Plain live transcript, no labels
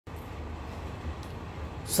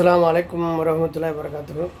அஸ்ஸலாமு அலைக்கும் வரஹ்மத்துல்லாஹி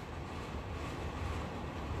வபரகாத்துஹு.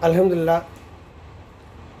 அல்ஹம்துலில்லாஹ்.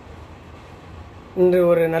 இன்று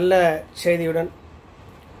ஒரு நல்ல செய்தியுடன்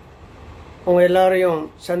உங்கள் எல்லாரையும்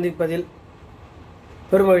சந்திப்பதில்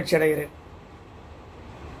பெருமகிழ்ச்சி அடைகிறேன்.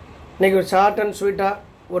 இன்றைக்கி ஒரு ஷார்ட் அண்ட் ஸ்வீட்டாக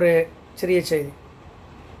ஒரு சிறிய செய்தி.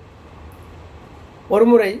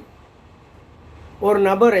 ஒருமுறை ஒரு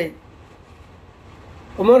நபரை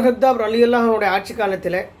உமர் கத்தாப் ரலியல்லாஹு அன்ஹுடைய ஆட்சி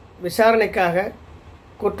காலத்தில் விசாரணைக்காக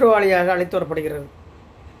குற்றவாளியாக அழைத்து வரப்படுகிறது.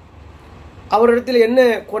 அவரிடத்தில் என்ன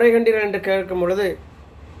குறை கண்டீர்கள் என்று கேட்கும் பொழுது,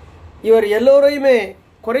 இவர் எல்லோரையுமே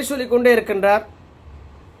குறை சொல்லிக்கொண்டே இருக்கின்றார்,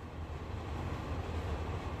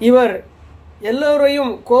 இவர்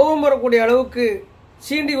எல்லோரையும் கோபம் வரக்கூடிய அளவுக்கு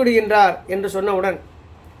சீண்டி விடுகின்றார் என்று சொன்னவுடன்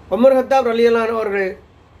உமர் கத்தாப் ரலியல்லாஹு அன்ஹு அவர்கள்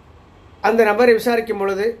அந்த நபரை விசாரிக்கும்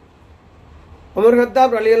பொழுது, உமர்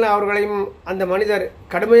கத்தாப் ரலியல்லாஹு அவர்களையும் அந்த மனிதர்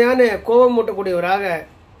கடுமையான கோபம் மூட்டக்கூடியவராக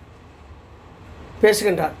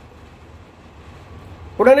பேசுகின்றார்.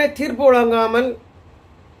 உடனே தீர்ப்பு வழங்காமல்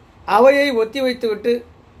அவையை ஒத்தி வைத்துவிட்டு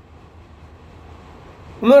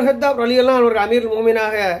உமர் கத்தாப் ரலியல்லாஹு அவர்கள் அமீர்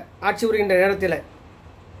மூமினாக ஆட்சி புரிகின்ற நேரத்தில்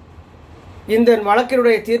இந்த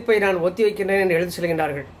வழக்கினுடைய தீர்ப்பை நான் ஒத்தி வைக்கின்றேன் என்று எழுதி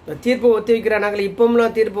செல்கின்றார்கள். தீர்ப்பை ஒத்தி வைக்கிறார். நாங்கள்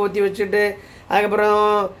இப்போம்லாம் தீர்ப்பை ஒத்தி வச்சுட்டு அதுக்கப்புறம்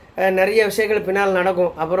நிறைய விஷயங்கள் பின்னால்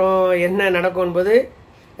நடக்கும். அப்புறம் என்ன நடக்கும் என்பது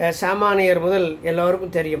சாமானியர் முதல்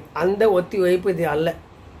எல்லோருக்கும் தெரியும். அந்த ஒத்தி வைப்பு இது அல்ல.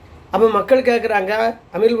 அப்போ மக்கள் கேட்குறாங்க,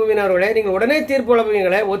 அமீர் மூமின் அவர்களே, நீங்கள் உடனே தீர்ப்பு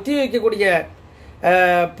வழங்குவீங்களே, ஒத்தி வைக்கக்கூடிய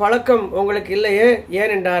பழக்கம் உங்களுக்கு இல்லையே,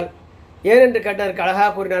 ஏனென்றால் ஏனென்று கேட்டதற்கு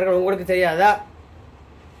அழகாக கூறினார்கள், உங்களுக்கு தெரியாதா?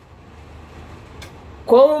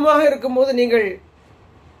 கோபமாக இருக்கும்போது நீங்கள்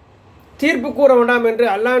தீர்ப்பு கூற வேண்டாம் என்று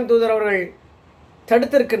அல்லாஹ்வின் தூதர் அவர்கள்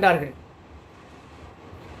தடுத்திருக்கின்றார்கள்.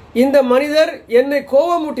 இந்த மனிதர் என்னை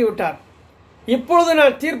கோபமூட்டி விட்டார். இப்பொழுது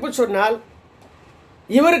நான் தீர்ப்பு சொன்னால்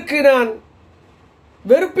இவருக்கு நான்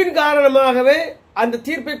வெறுப்பின் காரணமாகவே அந்த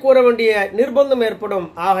தீர்ப்பை கூற வேண்டிய நிர்பந்தம் ஏற்படும்.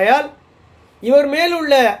 ஆகையால் இவர்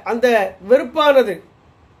மேலுள்ள அந்த வெறுப்பானது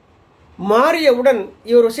மாறியவுடன்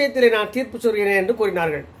இவர் விஷயத்திலே நான் தீர்ப்பு சொல்கிறேன் என்று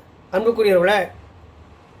கூறினார்கள். அன்புக்குரியவர்களே,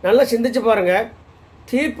 நல்லா சிந்திச்சு பாருங்க.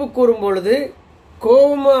 தீர்ப்பு கூறும் பொழுது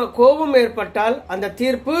கோபம் ஏற்பட்டால் அந்த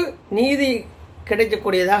தீர்ப்பு நீதி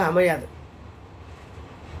கிடைக்கக்கூடியதாக அமையாது.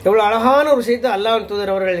 எவ்வளோ அழகான ஒரு விஷயத்தை அல்லாஹ்வின்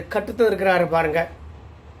தூதர் அவர்கள் கற்றுத்தந்திருக்கிறாரு பாருங்க.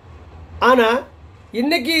 ஆனால்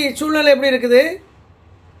இன்னைக்கு சூழ்நிலை எப்படி இருக்குது?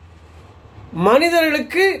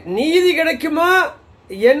 மனிதர்களுக்கு நீதி கிடைக்குமா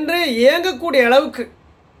என்று ஏங்கக்கூடிய அளவுக்கு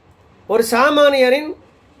ஒரு சாமானியரின்,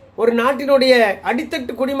 ஒரு நாட்டினுடைய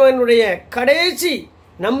அடித்தட்டு குடிமகனுடைய கடைசி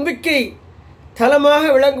நம்பிக்கை தளமாக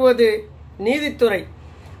விளங்குவது நீதித்துறை.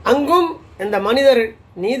 அங்கும் இந்த மனிதர்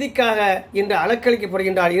நீதிக்காக இன்று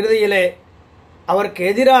அலக்களிக்கப்படுகின்றார். இறுதியிலே அவருக்கு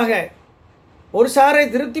எதிராக ஒரு சாரை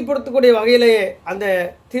திருப்திப்படுத்தக்கூடிய வகையிலேயே அந்த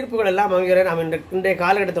தீர்ப்புகள் எல்லாம் அமைகிற நாம் இன்றைய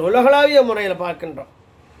காலகட்டத்தில் உலகளாவிய முறையில் பார்க்கின்றோம்.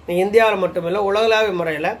 இந்தியாவில் மட்டுமில்லை, உலகளாவிய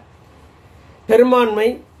முறையில் பெரும்பான்மை,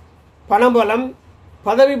 பணபலம்,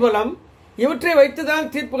 பதவி பலம் இவற்றை வைத்து தான்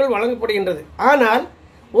தீர்ப்புகள் வழங்கப்படுகின்றது. ஆனால்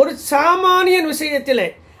ஒரு சாமானியன் விஷயத்திலே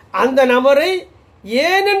அந்த நபரை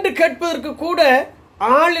ஏனென்று கேட்பதற்கு கூட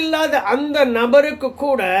ஆள் இல்லாத அந்த நபருக்கு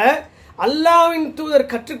கூட அல்லாஹ்வின்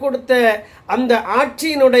தூதர் கற்றுக் கொடுத்த அந்த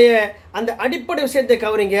ஆட்சியினுடைய அந்த அடிப்படை விஷயத்தை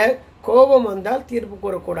கவனிங்க. கோபம் வந்தால் தீர்ப்பு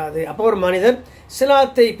கூறக்கூடாது. அப்போ ஒரு மனிதர்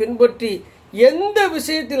இஸ்லாத்தை பின்பற்றி எந்த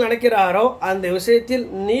விஷயத்தில் நடக்கிறாரோ அந்த விஷயத்தில்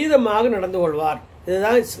நீதமாக நடந்து கொள்வார்.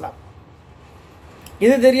 இதுதான் இஸ்லாம்.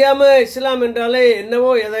 இது தெரியாமல் இஸ்லாம் என்றாலே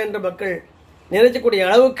என்னவோ எதோ என்று மக்கள் நினைக்கக்கூடிய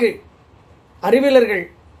அளவுக்கு அறிவியலர்கள்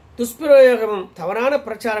துஷ்பிரயோகமும் தவறான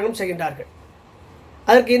பிரச்சாரங்களும் செய்கின்றார்கள்.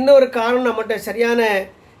 அதற்கு இன்னொரு காரணம், நம்மகிட்ட சரியான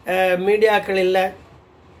மீடியாக்கள் இல்லை,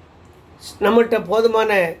 நம்மகிட்ட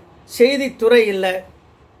போதுமான செய்தித்துறை இல்லை,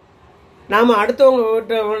 நாம்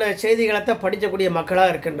அடுத்தவங்க செய்திகளை தான் படிக்கக்கூடிய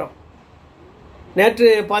மக்களாக இருக்கின்றோம். நேற்று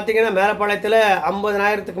பார்த்தீங்கன்னா மேலப்பாளையத்தில்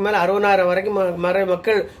 50,000க்கு மேலே 60,000 வரைக்கும்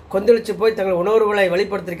மக்கள் கொந்தளித்து போய் தங்கள் உணர்வுகளை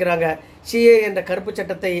வெளிப்படுத்தியிருக்கிறாங்க. சிஏ என்ற கருப்பு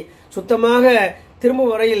சட்டத்தை சுத்தமாக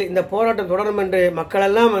திரும்பும் வரையில் இந்த போராட்டம் தொடரும் என்று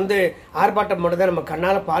மக்களெல்லாம் ஆர்ப்பாட்டம் மட்டும்தான் நம்ம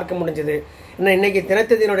கண்ணால் பார்க்க முடிஞ்சது. இன்னைக்கு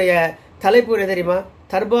தினத்ததியினுடைய தலைப்பு என்ன தெரியுமா?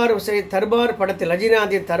 தர்பார் படத்தில்,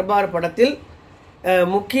 ரஜினிகாந்தின் தர்பார் படத்தில்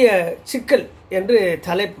முக்கிய சிக்கல் என்று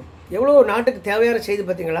தலைப்பு. எவ்வளோ நாட்டுக்கு தேவையான செய்தி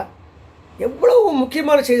பார்த்தீங்களா? எவ்வளவு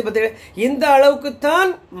முக்கியமான செய்தி பார்த்தீங்களா? இந்த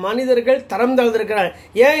அளவுக்குத்தான் மனிதர்கள் தரம் தாழ்ந்திருக்கிறார்கள்.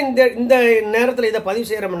 ஏன் இந்த நேரத்தில் இதை பதிவு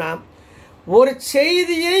செய்கிறோம்னா, ஒரு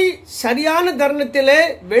செய்தியை சரியான தருணத்திலே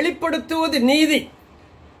வெளிப்படுத்துவது நீதி,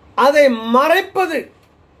 அதை மறைப்பது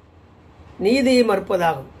நீதியை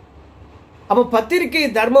மறுப்பதாகும். அப்போ பத்திரிகை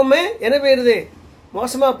தர்மமே என்ன பேருது?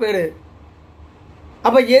 மோசமாக பேரு.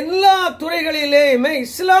 அப்போ எல்லா துறைகளிலேயுமே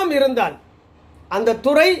இஸ்லாம் இருந்தால் அந்த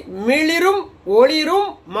துறை மிளிரும் ஒளிரும்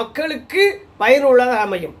மக்களுக்கு பயனுள்ளதாக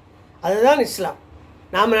அமையும். அதுதான் இஸ்லாம்.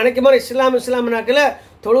 நாம் நினைக்க மாதிரி இஸ்லாம்னாக்கில்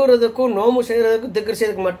தொழுகிறதுக்கும் நோம்பு செய்கிறதுக்கும் திக்ர்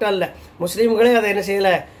செய்யறதுக்கு மட்டும் அல்ல, முஸ்லீம்களே அதை என்ன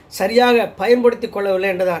செய்யலை, சரியாக பயன்படுத்தி கொள்ளவில்லை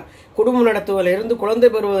என்றுதான். குடும்பம் நடத்துவதிலிருந்து, குழந்தை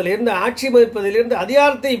பெறுவதிலிருந்து, ஆட்சி அமைப்பதிலிருந்து,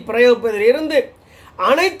 அதிகாரத்தை பிரயோகிப்பதிலிருந்து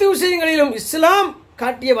அனைத்து விஷயங்களிலும் இஸ்லாம்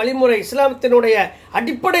காட்டிய வழிமுறை, இஸ்லாமத்தினுடைய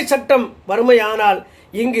அடிப்படை சட்டம் வறுமையானால்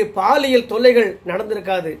இங்கு பாலியல் தொல்லைகள்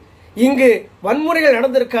நடந்திருக்காது, இங்கு வன்முறைகள்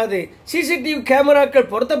நடந்திருக்காது, சிசிடிவி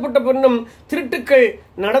கேமராக்கள் பொருத்தப்பட்ட பின்னும் திருட்டுக்கள்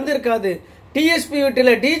நடந்திருக்காது, டிஎஸ்பி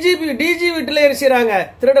வீட்டில் டிஜி வீட்டில் என்ன செய்கிறாங்க,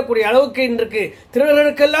 திருடக்கூடிய அளவுக்கு இன்றைக்கு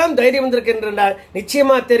திருடர்களுக்கெல்லாம் தைரியம் வந்திருக்கின்றால்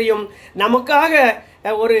நிச்சயமா தெரியும் நமக்காக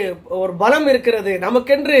ஒரு ஒரு பலம் இருக்கிறது,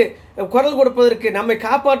 நமக்கென்று குரல் கொடுப்பதற்கு, நம்மை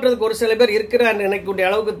காப்பாற்றுவதற்கு ஒரு சில பேர் இருக்கிறார் நினைக்கக்கூடிய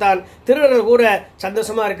அளவுக்கு தான் திருடர்கள் கூட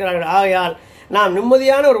சந்தோஷமா இருக்கிறார்கள். ஆகையால் நாம்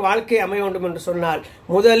நிம்மதியான ஒரு வாழ்க்கை அமைய வேண்டும் என்று சொன்னால்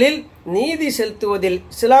முதலில் நீதி செலுத்துவதில்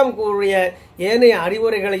இஸ்லாம் கூறிய ஏனைய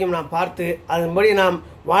அறிவுரைகளையும் நாம் பார்த்து அதன்படி நாம்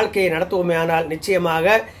வாழ்க்கையை நடத்துவோமே ஆனால் நிச்சயமாக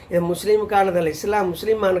இது முஸ்லீமுக்கானதல்ல, இஸ்லாம்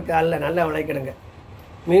முஸ்லீமானுக்கு அல்ல. நல்லா விளக்கிடுங்க.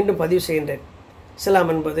 மீண்டும் பதிவு செய்கின்றேன். இஸ்லாம்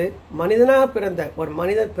என்பது மனிதனாக பிறந்த ஒரு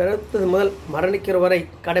மனிதன் பிறந்தது முதல் மரணிக்கிற வரை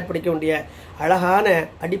கடைப்பிடிக்க வேண்டிய அழகான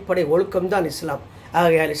அடிப்படை ஒழுக்கம்தான் இஸ்லாம்.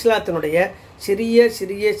 ஆகையால் இஸ்லாத்தினுடைய சிறிய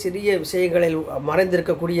சிறிய சிறிய விஷயங்களில்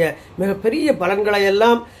மறைந்திருக்கக்கூடிய மிகப்பெரிய பலன்களை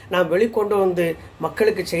எல்லாம் நாம் வெளிக்கொண்டு வந்து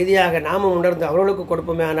மக்களுக்கு செய்தியாக நாமும் உணர்ந்து அவர்களுக்கு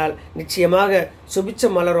கொடுப்போமே ஆனால் நிச்சயமாக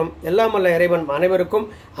சுபிச்சம் மலரும். எல்லாம் வல்ல இறைவன் அனைவருக்கும்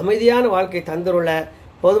அமைதியான வாழ்க்கை தந்துள்ள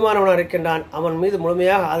போதுமானவனாக இருக்கின்றான். அவன் மீது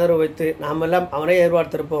முழுமையாக ஆதரவு வைத்து நாம் எல்லாம் அவனை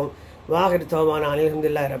எதிர்பார்த்திருப்போம். வாஹிர் தௌபானா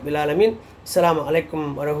அல்ஹம்துலில்லாஹி ரப்பில் ஆலமீன். அஸ்ஸலாமு அலைக்கும்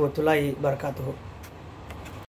வரஹ்மத்துல்லாஹி வபரகாத்துஹு.